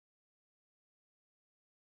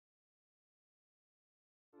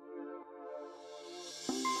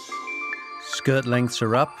Skirt lengths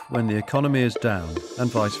are up when the economy is down,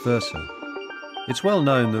 and vice versa. It's well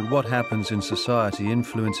known that what happens in society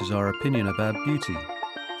influences our opinion about beauty.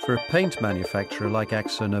 For a paint manufacturer like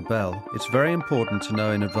AkzoNobel, it's very important to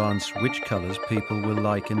know in advance which colours people will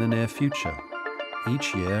like in the near future.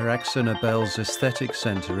 Each year, AkzoNobel's Aesthetic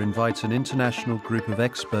Centre invites an international group of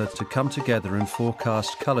experts to come together and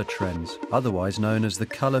forecast colour trends, otherwise known as the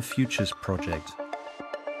ColourFutures project.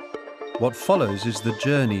 What follows is the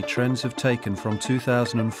journey trends have taken from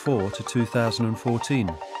 2004 to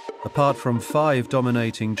 2014. Apart from 5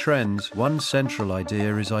 dominating trends, one central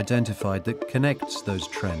idea is identified that connects those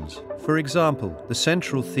trends. For example, the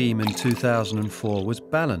central theme in 2004 was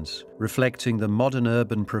balance, reflecting the modern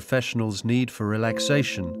urban professional's need for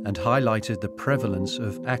relaxation and highlighted the prevalence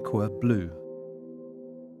of aqua blue. "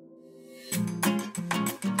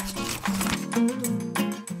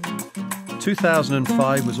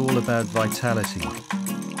 2005 was all about vitality,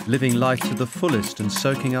 living life to the fullest and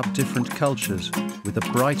soaking up different cultures, with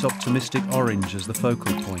a bright optimistic orange as the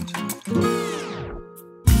focal point.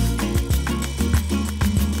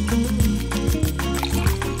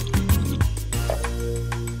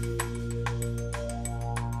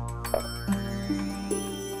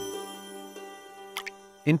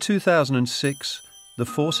 In 2006, the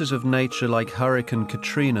forces of nature like Hurricane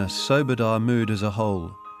Katrina sobered our mood as a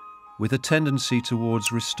whole, with a tendency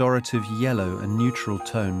towards restorative yellow and neutral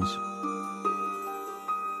tones.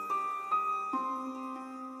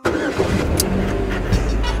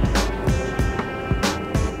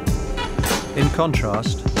 In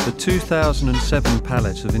contrast, the 2007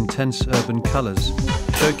 palette of intense urban colours,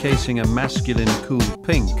 showcasing a masculine cool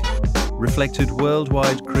pink, reflected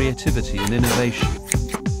worldwide creativity and innovation.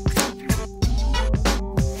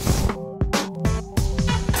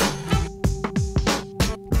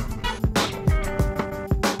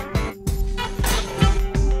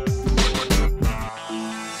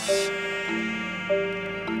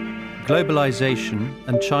 Globalization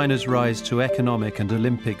and China's rise to economic and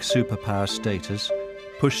Olympic superpower status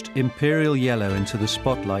pushed imperial yellow into the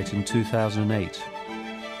spotlight in 2008.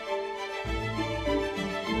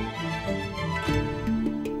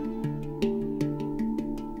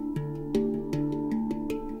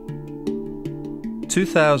 "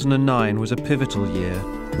 2009 was a pivotal year,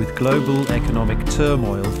 with global economic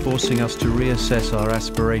turmoil forcing us to reassess our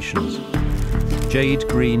aspirations. Jade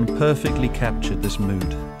green perfectly captured this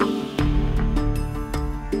mood.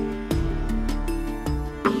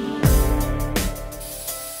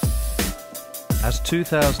 As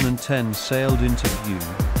 2010 sailed into view,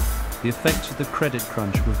 the effects of the credit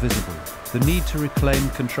crunch were visible. The need to reclaim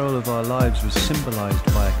control of our lives was symbolized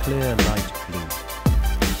by a clear light blue.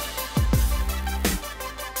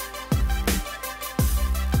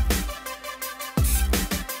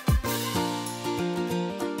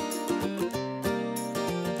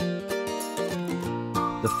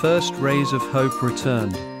 The first rays of hope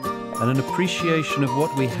returned, and an appreciation of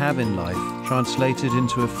what we have in life translated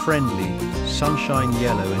into a friendly, sunshine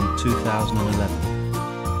yellow in 2011.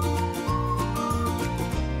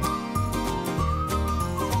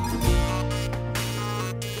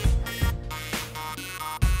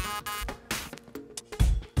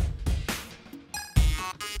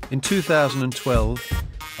 In 2012,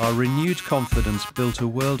 our renewed confidence built a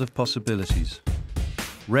world of possibilities.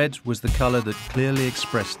 Red was the colour that clearly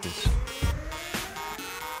expressed this.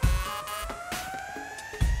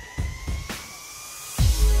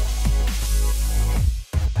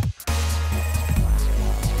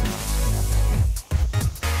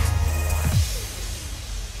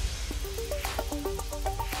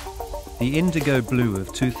 The indigo blue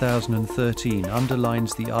of 2013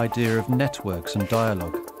 underlines the idea of networks and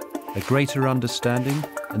dialogue, a greater understanding,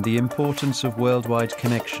 and the importance of worldwide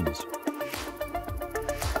connections.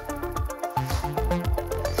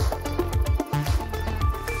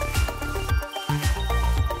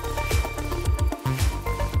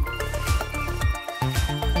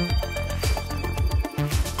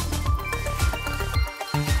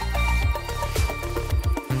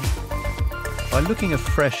 By looking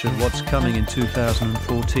afresh at what's coming in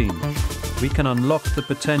 2014, we can unlock the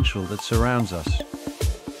potential that surrounds us.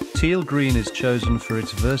 Teal green is chosen for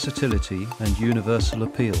its versatility and universal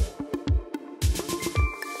appeal.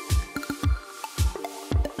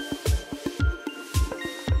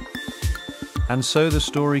 And so the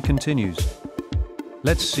story continues.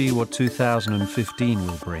 Let's see what 2015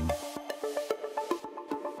 will bring.